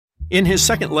In his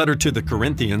second letter to the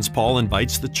Corinthians, Paul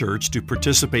invites the church to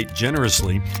participate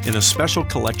generously in a special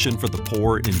collection for the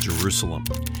poor in Jerusalem.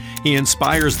 He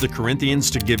inspires the Corinthians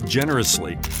to give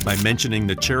generously by mentioning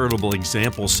the charitable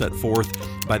example set forth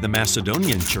by the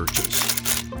Macedonian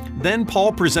churches. Then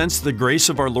Paul presents the grace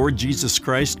of our Lord Jesus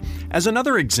Christ as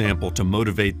another example to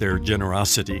motivate their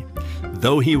generosity.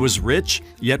 Though he was rich,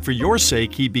 yet for your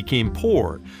sake he became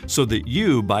poor, so that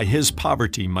you by his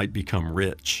poverty might become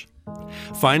rich.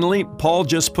 Finally, Paul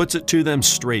just puts it to them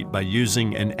straight by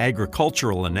using an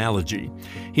agricultural analogy.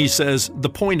 He says, the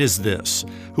point is this: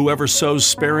 whoever sows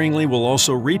sparingly will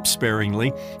also reap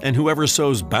sparingly, and whoever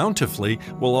sows bountifully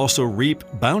will also reap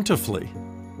bountifully.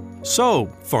 So,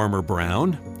 Farmer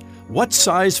Brown, what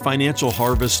size financial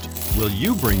harvest will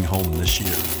you bring home this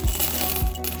year?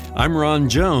 I'm Ron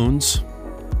Jones,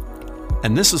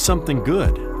 and this is Something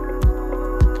Good.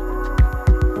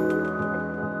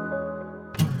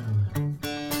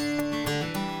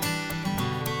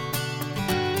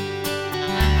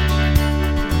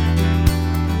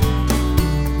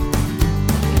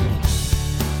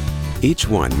 Each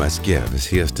one must give as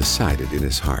he has decided in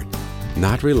his heart,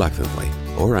 not reluctantly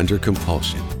or under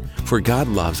compulsion, for God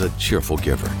loves a cheerful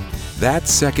giver.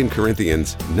 That's 2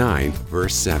 Corinthians 9,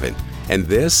 verse 7. And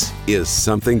this is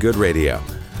Something Good Radio.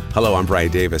 Hello, I'm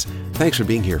Brian Davis. Thanks for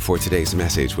being here for today's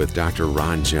message with Dr.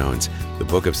 Ron Jones. The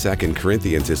book of 2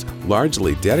 Corinthians is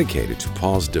largely dedicated to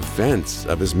Paul's defense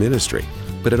of his ministry,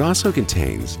 but it also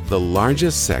contains the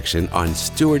largest section on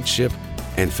stewardship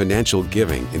and financial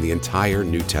giving in the entire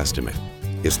New Testament.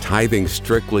 Is tithing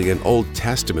strictly an Old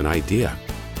Testament idea?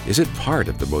 Is it part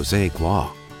of the Mosaic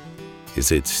Law?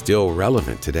 Is it still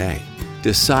relevant today?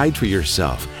 Decide for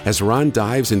yourself as Ron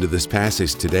dives into this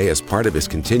passage today as part of his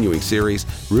continuing series,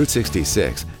 Route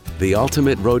 66, the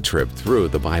ultimate road trip through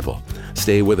the Bible.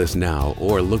 Stay with us now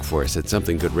or look for us at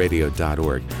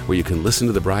somethinggoodradio.org, where you can listen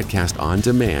to the broadcast on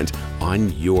demand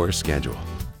on your schedule.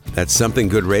 That's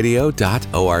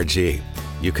somethinggoodradio.org.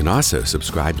 You can also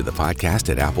subscribe to the podcast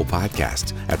at Apple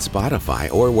Podcasts, at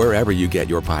Spotify, or wherever you get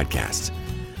your podcasts.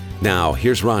 Now,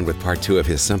 here's Ron with part 2 of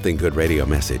his Something Good Radio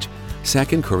message,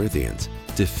 2 Corinthians,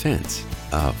 Defense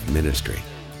of Ministry.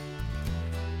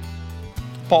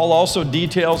 Paul also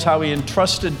details how he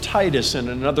entrusted Titus and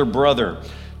another brother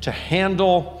to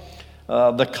handle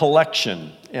the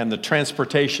collection and the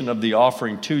transportation of the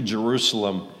offering to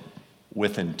Jerusalem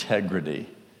with integrity.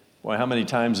 Boy, how many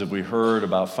times have we heard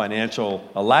about a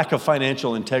lack of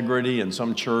financial integrity in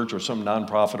some church or some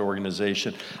nonprofit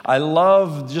organization? I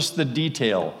love just the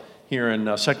detail here in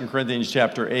 2 Corinthians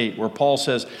chapter 8, where Paul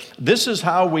says, this is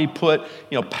how we put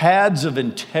pads of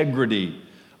integrity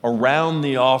around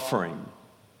the offering.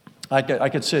 I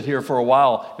could sit here for a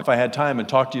while if I had time and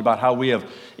talk to you about how we have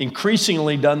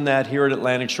increasingly done that here at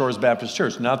Atlantic Shores Baptist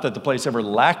Church. Not that the place ever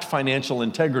lacked financial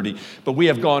integrity, but we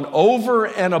have gone over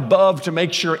and above to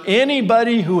make sure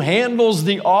anybody who handles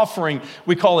the offering,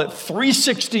 we call it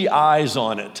 360 eyes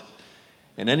on it.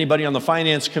 And anybody on the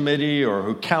finance committee or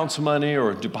who counts money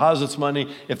or deposits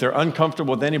money, if they're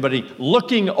uncomfortable with anybody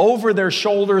looking over their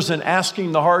shoulders and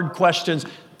asking the hard questions,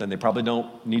 then they probably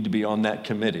don't need to be on that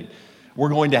committee. We're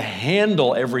going to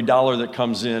handle every dollar that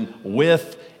comes in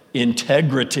with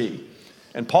integrity.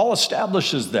 And Paul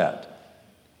establishes that.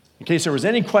 In case there was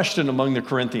any question among the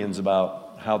Corinthians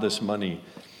about how this money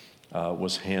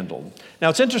was handled. Now,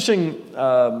 it's interesting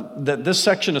that this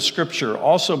section of Scripture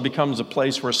also becomes a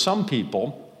place where some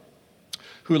people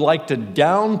who like to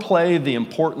downplay the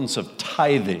importance of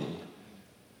tithing,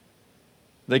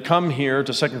 they come here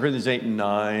to 2 Corinthians 8 and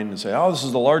 9 and say, oh, this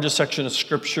is the largest section of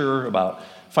Scripture about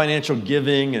financial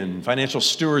giving and financial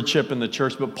stewardship in the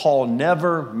church, but Paul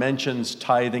never mentions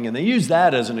tithing, and they use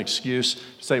that as an excuse to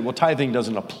say, well, tithing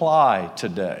doesn't apply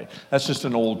today. That's just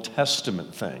an Old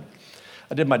Testament thing.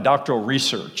 I did my doctoral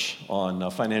research on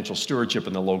financial stewardship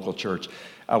in the local church.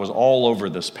 I was all over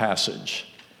this passage.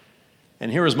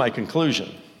 And here is my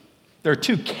conclusion. There are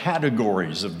two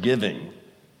categories of giving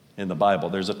in the Bible.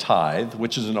 There's a tithe,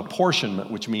 which is an apportionment,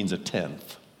 which means a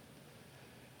tenth.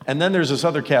 And then there's this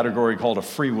other category called a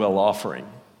free will offering.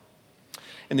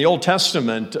 In the Old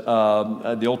Testament,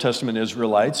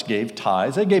 Israelites gave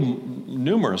tithes. They gave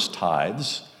numerous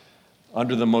tithes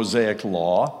under the Mosaic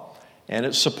Law, and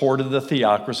it supported the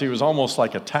theocracy. It was almost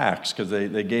like a tax because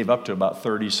they gave up to about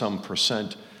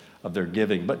 30% of their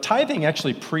giving. But tithing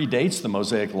actually predates the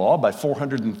Mosaic Law by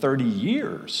 430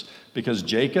 years because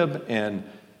Jacob and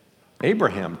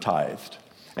Abraham tithed.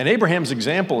 And Abraham's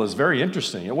example is very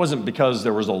interesting. It wasn't because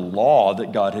there was a law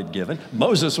that God had given.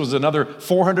 Moses was another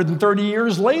 430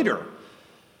 years later.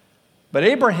 But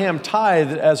Abraham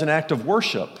tithed as an act of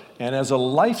worship and as a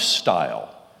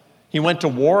lifestyle. He went to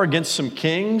war against some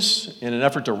kings in an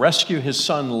effort to rescue his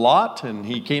son Lot, and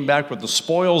he came back with the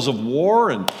spoils of war.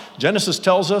 And Genesis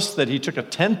tells us that he took a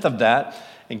tenth of that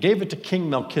and gave it to King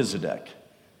Melchizedek.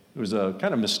 He was a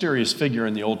kind of mysterious figure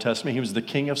in the Old Testament. He was the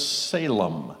king of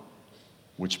Salem,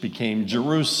 which became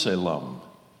Jerusalem.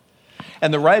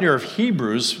 And the writer of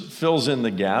Hebrews fills in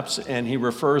the gaps, and he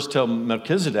refers to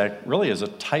Melchizedek really as a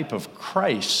type of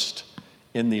Christ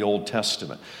in the Old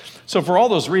Testament. So for all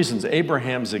those reasons,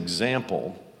 Abraham's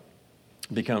example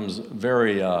becomes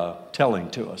very telling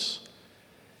to us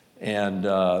and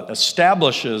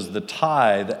establishes the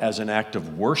tithe as an act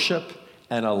of worship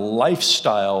and a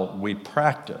lifestyle we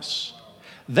practice.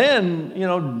 Then,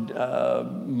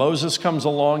 Moses comes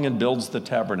along and builds the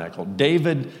tabernacle.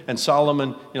 David and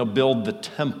Solomon, build the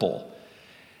temple.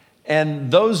 And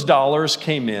those dollars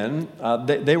came in.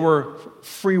 They were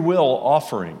free will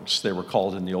offerings, they were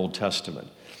called in the Old Testament.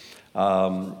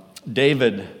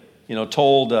 David,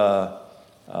 told the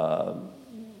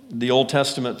Old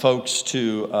Testament folks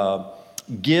to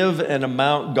give an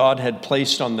amount God had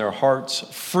placed on their hearts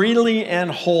freely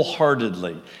and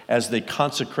wholeheartedly as they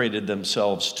consecrated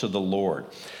themselves to the Lord.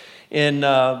 In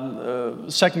 2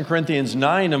 Corinthians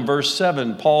 9 and verse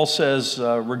 7, Paul says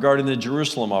regarding the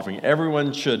Jerusalem offering,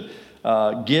 everyone should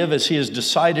give as he has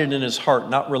decided in his heart,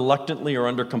 not reluctantly or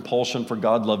under compulsion, for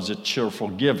God loves a cheerful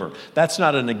giver. That's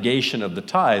not a negation of the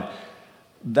tithe.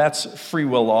 That's free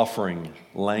will offering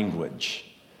language.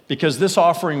 Because this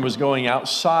offering was going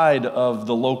outside of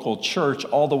the local church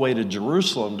all the way to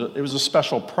Jerusalem. It was a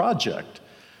special project.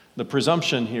 The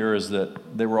presumption here is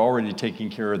that they were already taking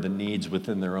care of the needs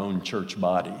within their own church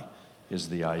body, is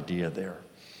the idea there.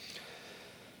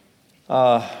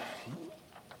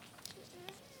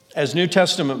 As New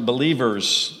Testament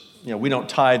believers, we don't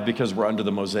tithe because we're under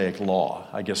the Mosaic law,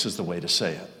 I guess is the way to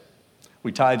say it.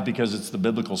 We tithe because it's the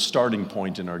biblical starting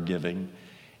point in our giving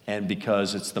and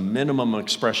because it's the minimum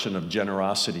expression of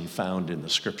generosity found in the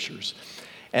Scriptures.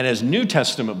 And as New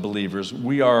Testament believers,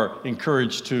 we are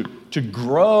encouraged to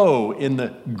grow in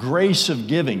the grace of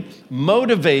giving,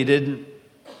 motivated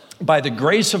by the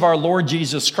grace of our Lord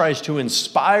Jesus Christ, who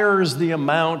inspires the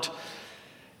amount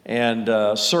and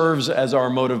serves as our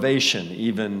motivation,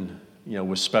 even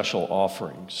with special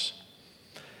offerings.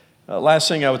 Last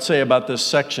thing I would say about this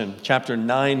section, chapter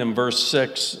 9 and verse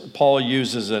 6, Paul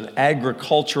uses an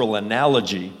agricultural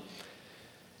analogy,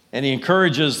 and he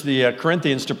encourages the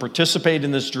Corinthians to participate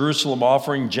in this Jerusalem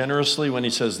offering generously when he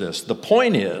says this: the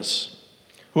point is,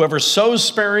 whoever sows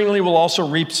sparingly will also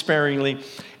reap sparingly,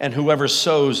 and whoever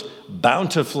sows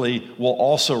bountifully will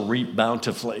also reap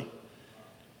bountifully.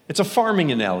 It's a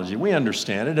farming analogy. We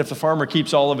understand it. If the farmer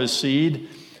keeps all of his seed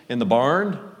in the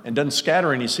barn and doesn't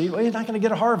scatter any seed, well, he's not going to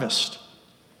get a harvest.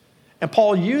 And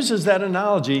Paul uses that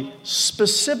analogy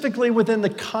specifically within the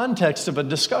context of a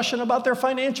discussion about their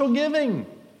financial giving.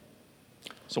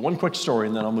 So one quick story,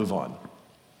 and then I'll move on.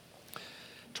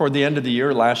 Toward the end of the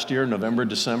year, last year, November,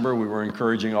 December, we were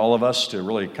encouraging all of us to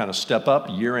really kind of step up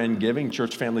year-end giving.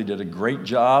 Church family did a great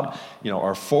job,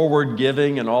 our forward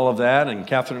giving and all of that. And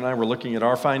Catherine and I were looking at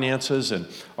our finances and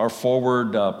our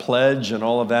forward pledge and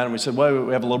all of that. And we said, well,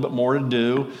 we have a little bit more to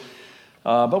do.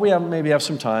 But we maybe have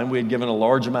some time. We had given a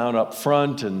large amount up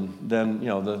front, and then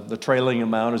the trailing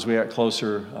amount as we got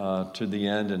closer to the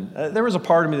end. And there was a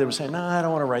part of me that was saying, I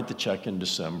don't want to write the check in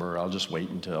December. I'll just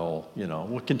wait until,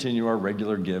 we'll continue our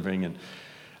regular giving. And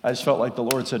I just felt like the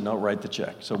Lord said, no, write the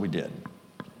check. So we did.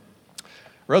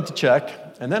 Wrote the check,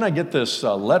 and then I get this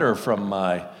letter from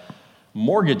my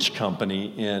mortgage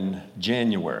company in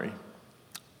January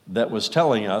that was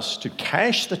telling us to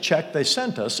cash the check they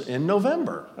sent us in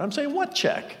November. And I'm saying, what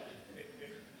check?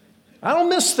 I don't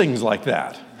miss things like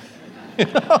that.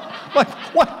 Like,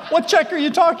 what check are you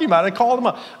talking about? I called them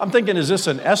up. I'm thinking, is this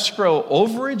an escrow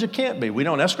overage? It can't be. We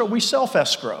don't escrow, we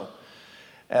self-escrow.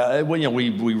 We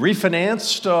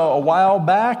refinanced a while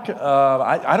back.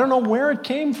 I don't know where it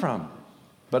came from,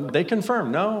 but they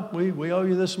confirmed, no, we owe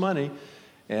you this money.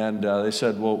 And they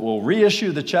said, well, we'll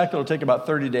reissue the check. It'll take about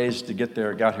 30 days to get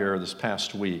there. It got here this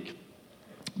past week.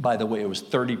 By the way, it was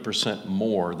 30%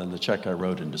 more than the check I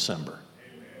wrote in December.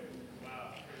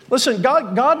 Listen,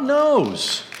 God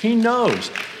knows. He knows.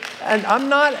 And I'm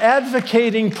not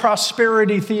advocating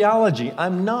prosperity theology.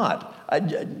 I'm not.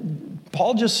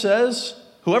 Paul just says,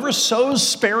 whoever sows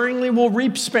sparingly will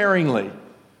reap sparingly.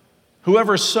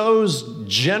 Whoever sows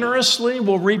generously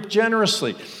will reap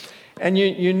generously. And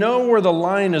you know where the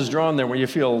line is drawn there, where you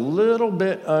feel a little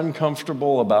bit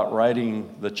uncomfortable about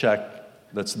writing the check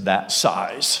that's that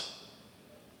size.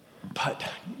 But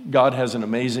God has an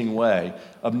amazing way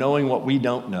of knowing what we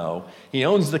don't know. He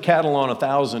owns the cattle on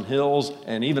 1,000 hills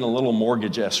and even a little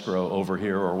mortgage escrow over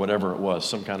here or whatever it was,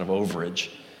 some kind of overage.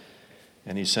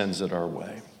 And he sends it our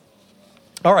way.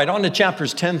 All right, on to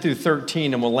chapters 10 through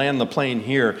 13, and we'll land the plane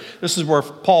here. This is where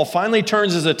Paul finally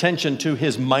turns his attention to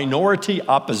his minority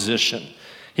opposition.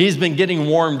 He's been getting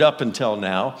warmed up until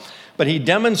now, but he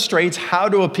demonstrates how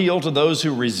to appeal to those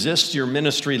who resist your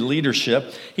ministry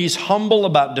leadership. He's humble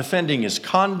about defending his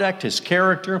conduct, his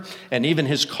character, and even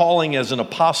his calling as an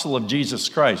apostle of Jesus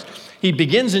Christ. He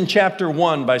begins in chapter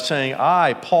 1 by saying,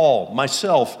 I, Paul,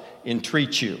 myself,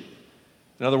 entreat you.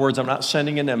 In other words, I'm not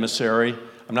sending an emissary.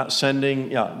 I'm not sending,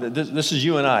 this is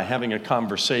you and I having a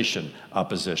conversation,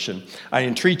 opposition. I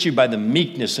entreat you by the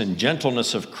meekness and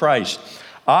gentleness of Christ.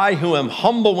 I who am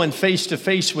humble when face to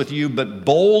face with you, but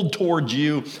bold towards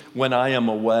you when I am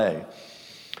away.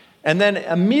 And then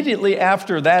immediately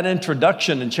after that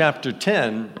introduction in chapter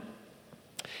 10,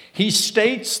 he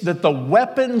states that the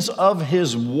weapons of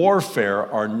his warfare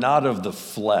are not of the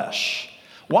flesh.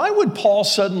 Why would Paul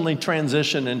suddenly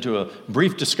transition into a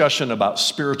brief discussion about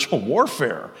spiritual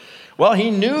warfare? Well, he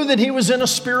knew that he was in a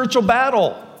spiritual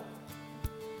battle.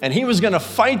 And he was going to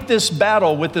fight this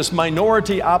battle with this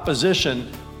minority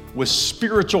opposition with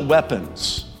spiritual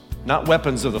weapons, not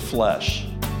weapons of the flesh.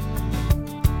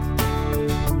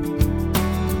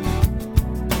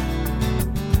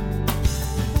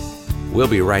 We'll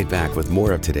be right back with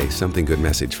more of today's Something Good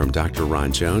message from Dr.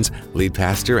 Ron Jones, lead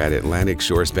pastor at Atlantic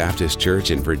Shores Baptist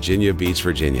Church in Virginia Beach,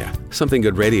 Virginia. Something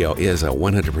Good Radio is a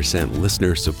 100%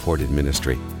 listener-supported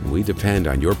ministry. We depend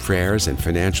on your prayers and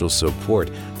financial support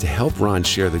to help Ron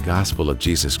share the gospel of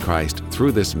Jesus Christ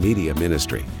through this media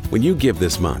ministry. When you give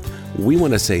this month, we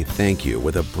want to say thank you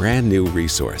with a brand new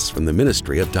resource from the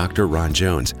ministry of Dr. Ron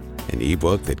Jones, an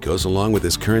ebook that goes along with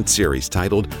his current series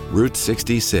titled Route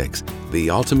 66, The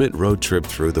Ultimate Road Trip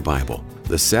Through the Bible.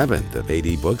 The 7th of 8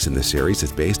 ebooks in the series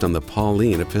is based on the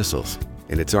Pauline epistles,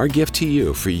 and it's our gift to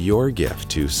you for your gift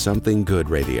to Something Good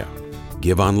Radio.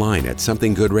 Give online at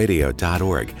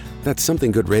somethinggoodradio.org. That's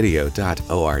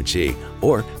somethinggoodradio.org.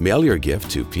 Or mail your gift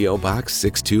to P.O. Box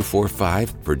 6245,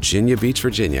 Virginia Beach,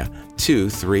 Virginia,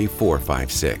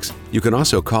 23456. You can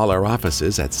also call our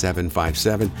offices at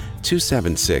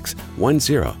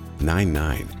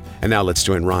 757-276-1099. And now let's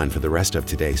join Ron for the rest of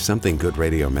today's Something Good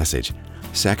Radio message.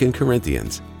 2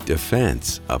 Corinthians,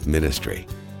 Defense of Ministry.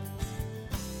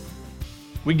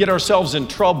 We get ourselves in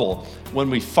trouble when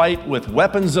we fight with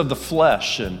weapons of the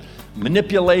flesh and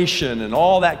manipulation and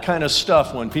all that kind of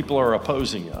stuff when people are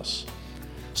opposing us.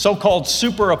 So-called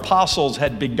super apostles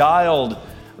had beguiled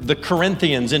the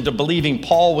Corinthians into believing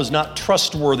Paul was not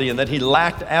trustworthy and that he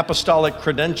lacked apostolic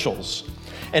credentials.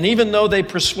 And even though they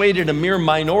persuaded a mere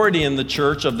minority in the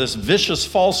church of this vicious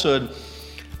falsehood,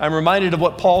 I'm reminded of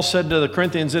what Paul said to the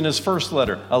Corinthians in his first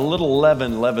letter. A little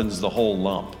leaven leavens the whole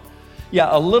lump. Yeah,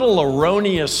 a little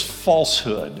erroneous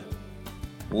falsehood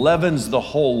leavens the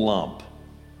whole lump.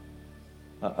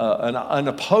 An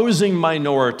opposing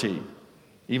minority,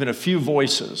 even a few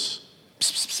voices,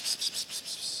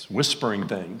 whispering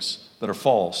things that are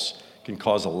false, can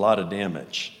cause a lot of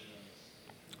damage.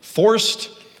 Forced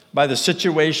by the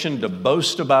situation to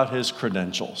boast about his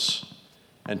credentials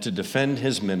and to defend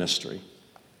his ministry.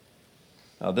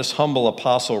 Now, this humble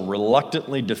apostle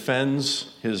reluctantly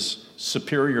defends his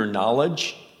superior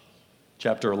knowledge,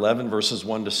 chapter 11, verses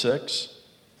 1-6,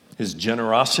 his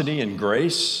generosity and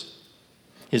grace,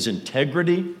 his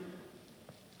integrity.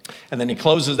 And then he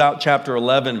closes out chapter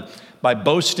 11 by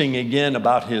boasting again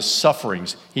about his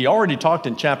sufferings. He already talked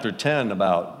in chapter 10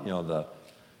 about, the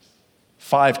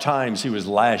 5 times he was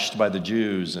lashed by the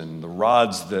Jews and the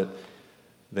rods that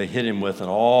they hit him with and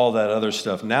all that other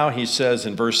stuff. Now he says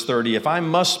in verse 30, if I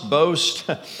must boast,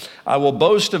 I will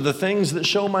boast of the things that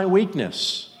show my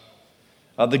weakness.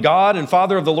 The God and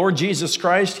Father of the Lord Jesus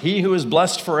Christ, he who is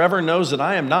blessed forever, knows that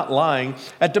I am not lying.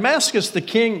 At Damascus,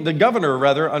 the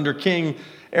governor under King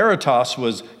Aretas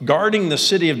was guarding the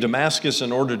city of Damascus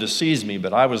in order to seize me,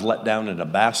 but I was let down in a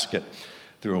basket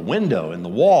through a window in the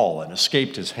wall and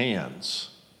escaped his hands.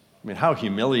 I mean, how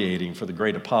humiliating for the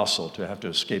great apostle to have to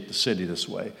escape the city this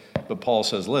way. But Paul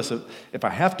says, listen, if I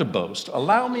have to boast,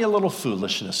 allow me a little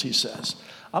foolishness, he says.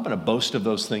 I'm going to boast of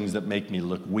those things that make me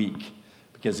look weak,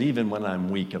 because even when I'm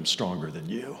weak, I'm stronger than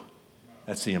you.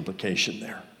 That's the implication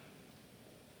there.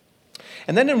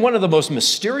 And then in one of the most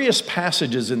mysterious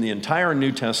passages in the entire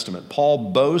New Testament,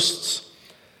 Paul boasts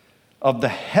of the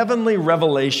heavenly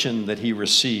revelation that he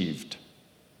received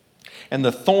and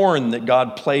the thorn that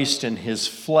God placed in his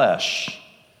flesh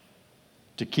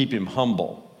to keep him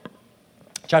humble.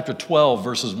 Chapter 12,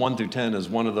 verses 1 through 10 is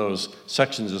one of those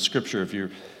sections of Scripture. If you're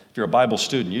a Bible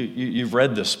student, you've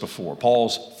read this before.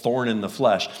 Paul's thorn in the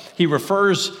flesh. He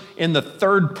refers in the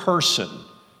third person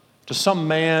to some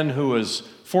man who was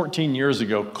 14 years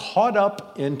ago caught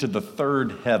up into the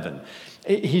third heaven.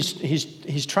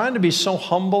 He's trying to be so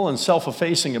humble and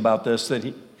self-effacing about this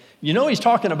that he's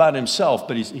talking about himself,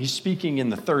 but he's speaking in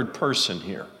the third person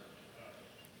here.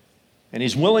 And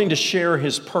he's willing to share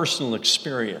his personal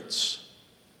experience.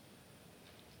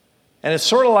 And it's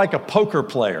sort of like a poker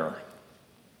player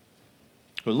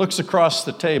who looks across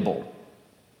the table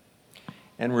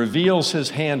and reveals his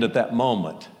hand at that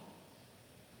moment,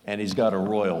 and he's got a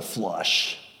royal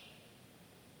flush.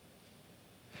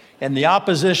 And the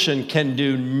opposition can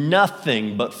do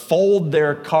nothing but fold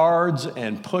their cards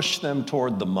and push them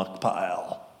toward the muck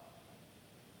pile.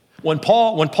 When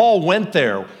Paul went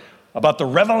there, about the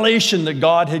revelation that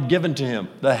God had given to him,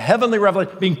 the heavenly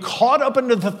revelation, being caught up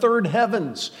into the third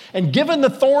heavens and given the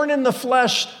thorn in the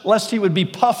flesh lest he would be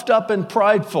puffed up and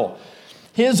prideful.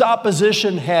 His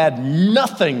opposition had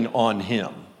nothing on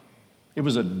him. It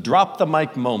was a drop the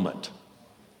mic moment,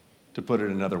 to put it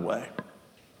another way.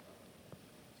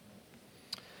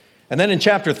 And then in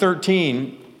chapter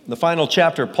 13, the final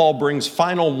chapter, Paul brings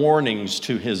final warnings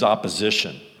to his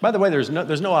opposition. By the way, there's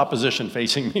no opposition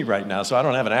facing me right now, so I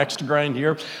don't have an axe to grind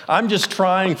here. I'm just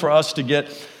trying for us to get,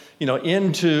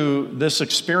 into this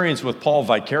experience with Paul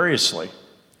vicariously.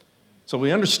 So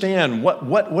we understand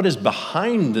what is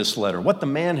behind this letter, what the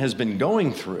man has been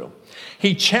going through.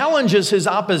 He challenges his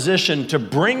opposition to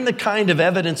bring the kind of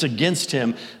evidence against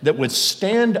him that would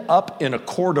stand up in a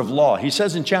court of law. He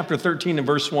says in chapter 13 and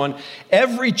verse 1,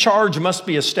 every charge must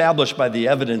be established by the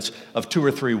evidence of 2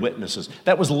 or 3 witnesses.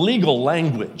 That was legal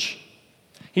language.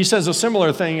 He says a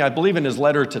similar thing, I believe, in his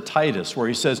letter to Titus, where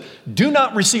he says, do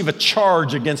not receive a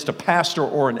charge against a pastor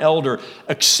or an elder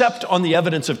except on the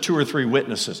evidence of 2 or 3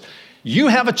 witnesses. You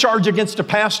have a charge against a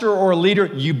pastor or a leader,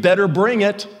 you better bring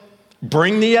it.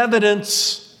 Bring the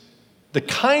evidence, the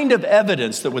kind of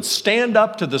evidence that would stand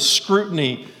up to the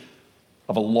scrutiny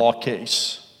of a law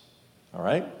case, all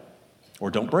right? Or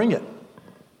don't bring it.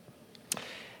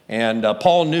 And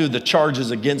Paul knew the charges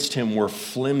against him were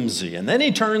flimsy. And then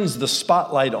he turns the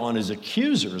spotlight on his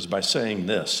accusers by saying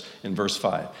this in verse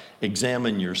 5,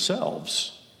 examine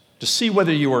yourselves to see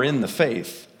whether you are in the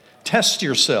faith. Test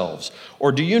yourselves,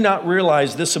 or do you not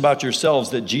realize this about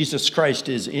yourselves, that Jesus Christ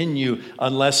is in you,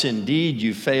 unless indeed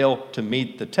you fail to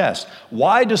meet the test?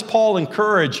 Why does Paul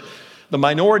encourage the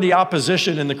minority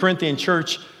opposition in the Corinthian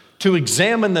church to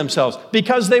examine themselves?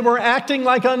 Because they were acting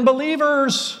like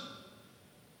unbelievers.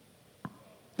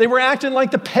 They were acting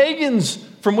like the pagans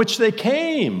from which they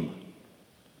came.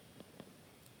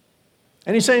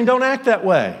 And he's saying, don't act that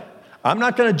way. I'm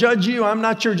not going to judge you. I'm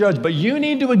not your judge. But you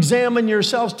need to examine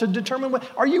yourselves to determine,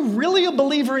 are you really a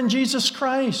believer in Jesus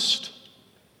Christ?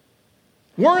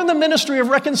 We're in the ministry of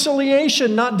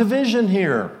reconciliation, not division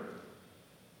here.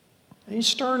 And he's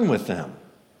stern with them,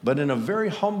 but in a very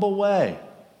humble way.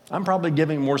 I'm probably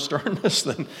giving more sternness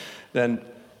than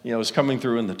is coming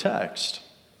through in the text.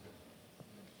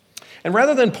 And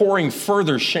rather than pouring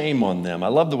further shame on them, I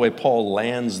love the way Paul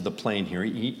lands the plane here.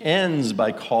 He ends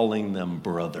by calling them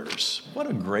brothers. What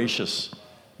a gracious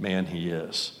man he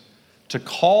is. To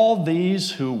call these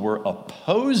who were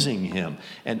opposing him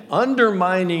and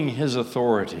undermining his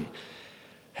authority,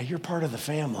 hey, you're part of the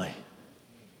family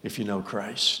if you know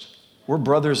Christ. We're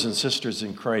brothers and sisters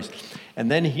in Christ. And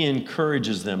then he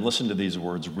encourages them, listen to these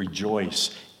words, rejoice,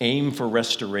 aim for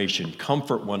restoration,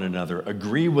 comfort one another,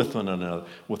 agree with one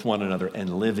another,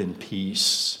 and live in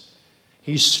peace.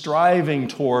 He's striving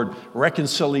toward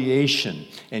reconciliation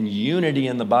and unity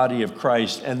in the body of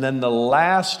Christ. And then the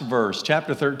last verse,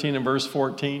 chapter 13 and verse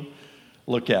 14,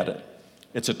 look at it.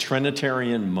 It's a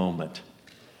Trinitarian moment.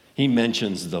 He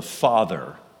mentions the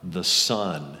Father, the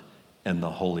Son, and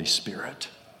the Holy Spirit.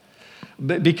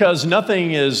 Because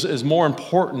nothing is more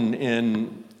important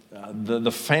in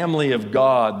the family of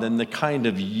God than the kind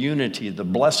of unity, the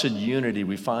blessed unity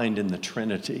we find in the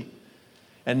Trinity.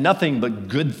 And nothing but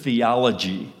good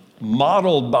theology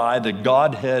modeled by the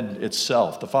Godhead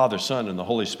itself, the Father, Son, and the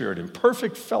Holy Spirit, in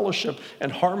perfect fellowship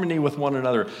and harmony with one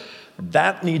another.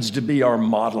 That needs to be our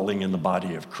modeling in the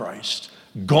body of Christ.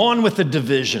 Gone with the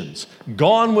divisions,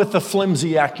 gone with the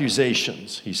flimsy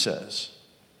accusations, he says.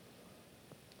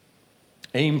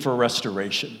 Aim for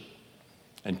restoration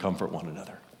and comfort one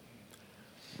another.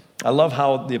 I love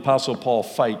how the Apostle Paul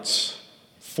fights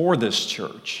for this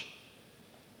church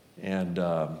and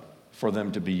for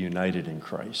them to be united in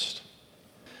Christ.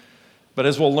 But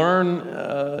as we'll learn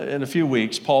in a few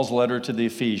weeks, Paul's letter to the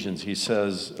Ephesians, he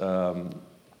says,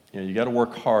 You got to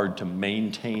work hard to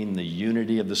maintain the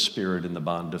unity of the Spirit in the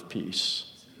bond of peace.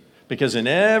 Because in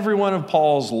every one of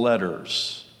Paul's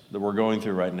letters that we're going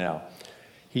through right now,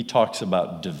 he talks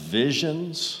about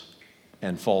divisions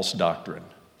and false doctrine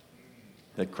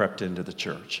that crept into the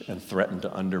church and threatened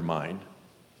to undermine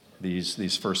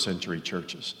these first century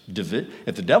churches.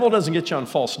 If the devil doesn't get you on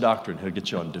false doctrine, he'll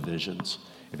get you on divisions.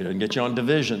 If he doesn't get you on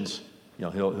divisions,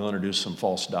 he'll introduce some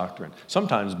false doctrine.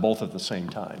 Sometimes both at the same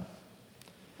time.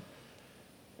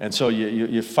 And so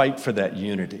you fight for that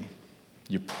unity.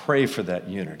 You pray for that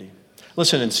unity.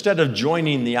 Listen, instead of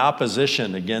joining the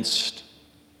opposition against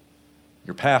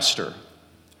your pastor,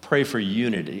 pray for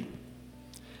unity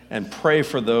and pray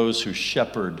for those who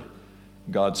shepherd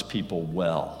God's people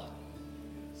well.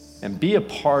 And be a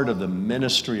part of the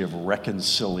ministry of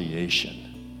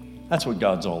reconciliation. That's what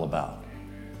God's all about.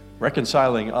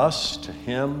 Reconciling us to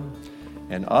Him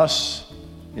and us,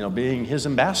 being His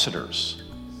ambassadors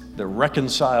that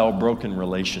reconcile broken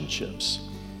relationships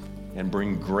and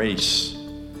bring grace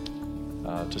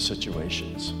to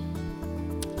situations.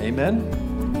 Amen?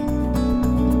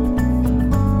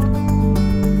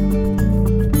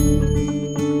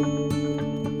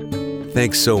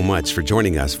 Thanks so much for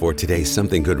joining us for today's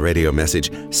Something Good Radio message,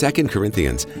 2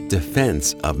 Corinthians,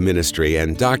 Defense of Ministry.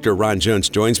 And Dr. Ron Jones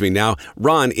joins me now.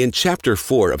 Ron, in chapter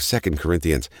 4 of 2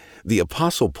 Corinthians, the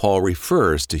Apostle Paul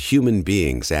refers to human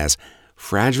beings as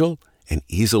fragile and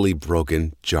easily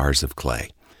broken jars of clay.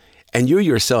 And you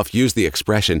yourself use the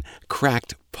expression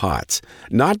cracked pots.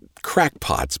 Not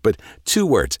crackpots, but two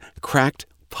words, cracked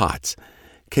pots.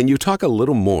 Can you talk a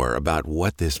little more about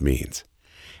what this means?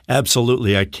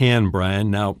 Absolutely, I can,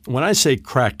 Brian. Now, when I say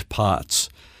cracked pots,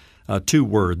 two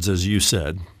words, as you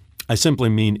said, I simply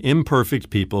mean imperfect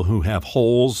people who have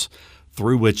holes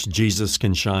through which Jesus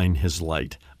can shine His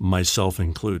light, myself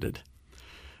included.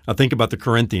 Now, think about the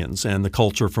Corinthians and the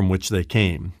culture from which they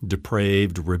came,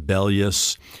 depraved,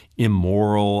 rebellious,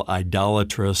 immoral,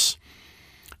 idolatrous.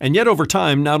 And yet over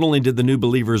time, not only did the new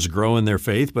believers grow in their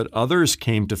faith, but others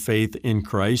came to faith in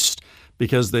Christ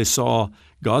because they saw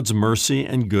God's mercy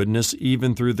and goodness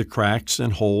even through the cracks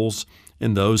and holes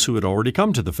in those who had already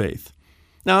come to the faith.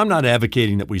 Now, I'm not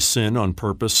advocating that we sin on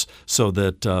purpose so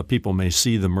that people may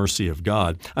see the mercy of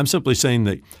God. I'm simply saying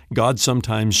that God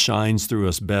sometimes shines through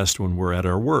us best when we're at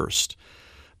our worst,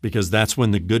 because that's when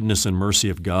the goodness and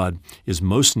mercy of God is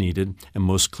most needed and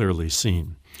most clearly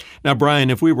seen. Now,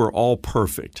 Brian, if we were all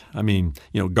perfect,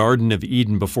 Garden of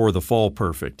Eden before the fall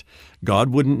perfect, God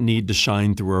wouldn't need to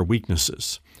shine through our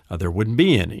weaknesses. There wouldn't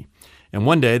be any. And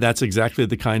one day, that's exactly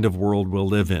the kind of world we'll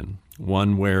live in.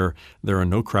 One where there are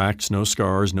no cracks, no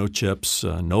scars, no chips,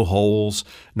 no holes,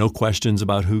 no questions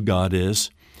about who God is.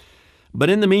 But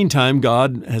in the meantime,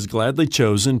 God has gladly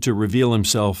chosen to reveal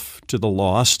Himself to the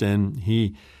lost, and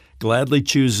He gladly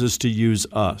chooses to use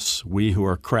us, we who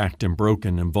are cracked and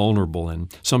broken and vulnerable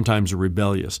and sometimes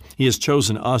rebellious. He has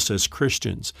chosen us as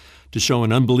Christians to show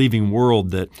an unbelieving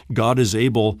world that God is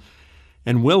able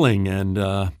and willing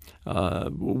and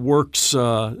works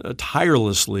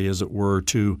tirelessly, as it were,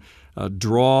 to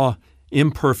draw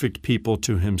imperfect people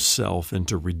to Himself and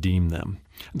to redeem them.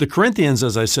 The Corinthians,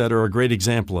 as I said, are a great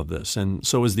example of this, and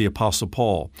so is the Apostle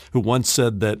Paul, who once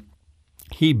said that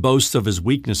he boasts of his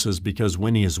weaknesses because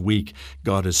when he is weak,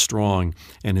 God is strong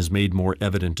and is made more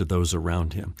evident to those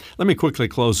around him. Let me quickly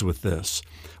close with this.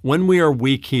 When we are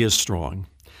weak, He is strong.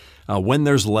 When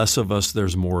there's less of us,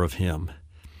 there's more of Him.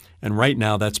 And right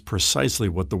now, that's precisely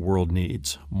what the world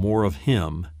needs, more of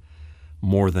Him,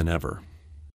 more than ever.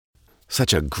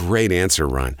 Such a great answer,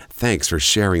 Ron. Thanks for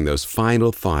sharing those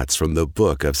final thoughts from the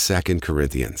book of 2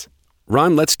 Corinthians.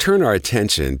 Ron, let's turn our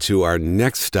attention to our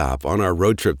next stop on our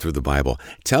road trip through the Bible.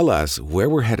 Tell us where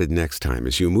we're headed next time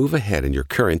as you move ahead in your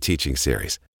current teaching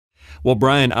series. Well,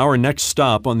 Brian, our next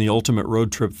stop on the ultimate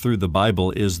road trip through the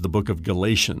Bible is the book of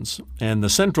Galatians. And the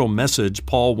central message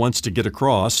Paul wants to get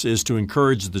across is to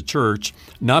encourage the church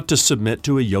not to submit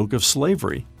to a yoke of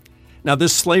slavery. Now,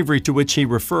 this slavery to which he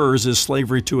refers is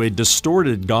slavery to a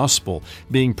distorted gospel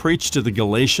being preached to the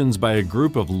Galatians by a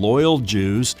group of loyal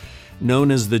Jews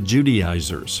known as the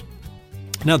Judaizers.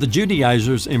 Now, the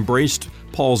Judaizers embraced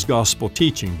Paul's gospel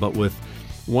teaching, but with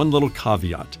one little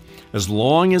caveat. As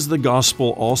long as the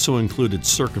gospel also included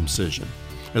circumcision,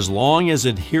 as long as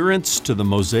adherence to the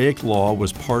Mosaic law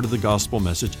was part of the gospel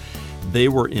message, they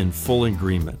were in full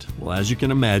agreement. Well, as you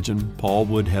can imagine, Paul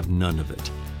would have none of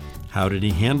it. How did he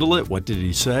handle it? What did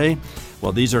he say?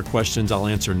 Well, these are questions I'll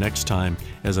answer next time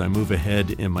as I move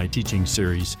ahead in my teaching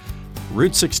series,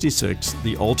 Route 66,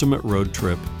 the ultimate road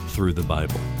trip through the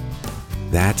Bible.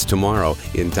 That's tomorrow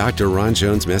in Dr. Ron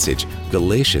Jones' message,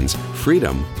 Galatians,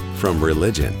 Freedom from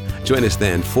Religion. Join us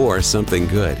then for Something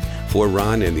Good. For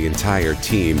Ron and the entire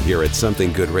team here at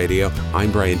Something Good Radio,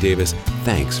 I'm Brian Davis.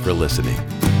 Thanks for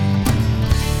listening.